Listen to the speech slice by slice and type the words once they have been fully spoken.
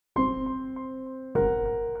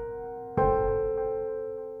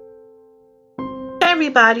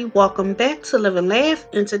everybody, welcome back to Live and Laugh,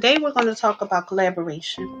 and today we're going to talk about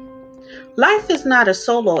collaboration. Life is not a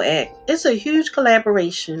solo act, it's a huge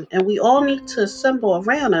collaboration, and we all need to assemble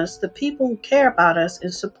around us the people who care about us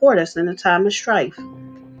and support us in a time of strife.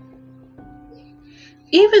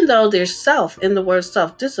 Even though there's self in the word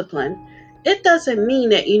self discipline, it doesn't mean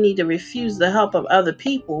that you need to refuse the help of other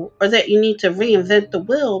people or that you need to reinvent the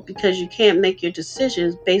wheel because you can't make your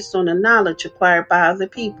decisions based on the knowledge acquired by other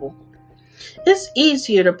people. It's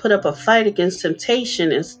easier to put up a fight against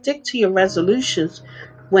temptation and stick to your resolutions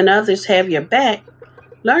when others have your back.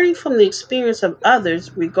 Learning from the experience of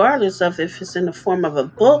others, regardless of if it's in the form of a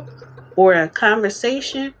book or a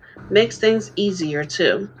conversation, makes things easier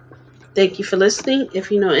too. Thank you for listening.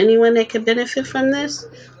 If you know anyone that could benefit from this,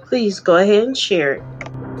 please go ahead and share it.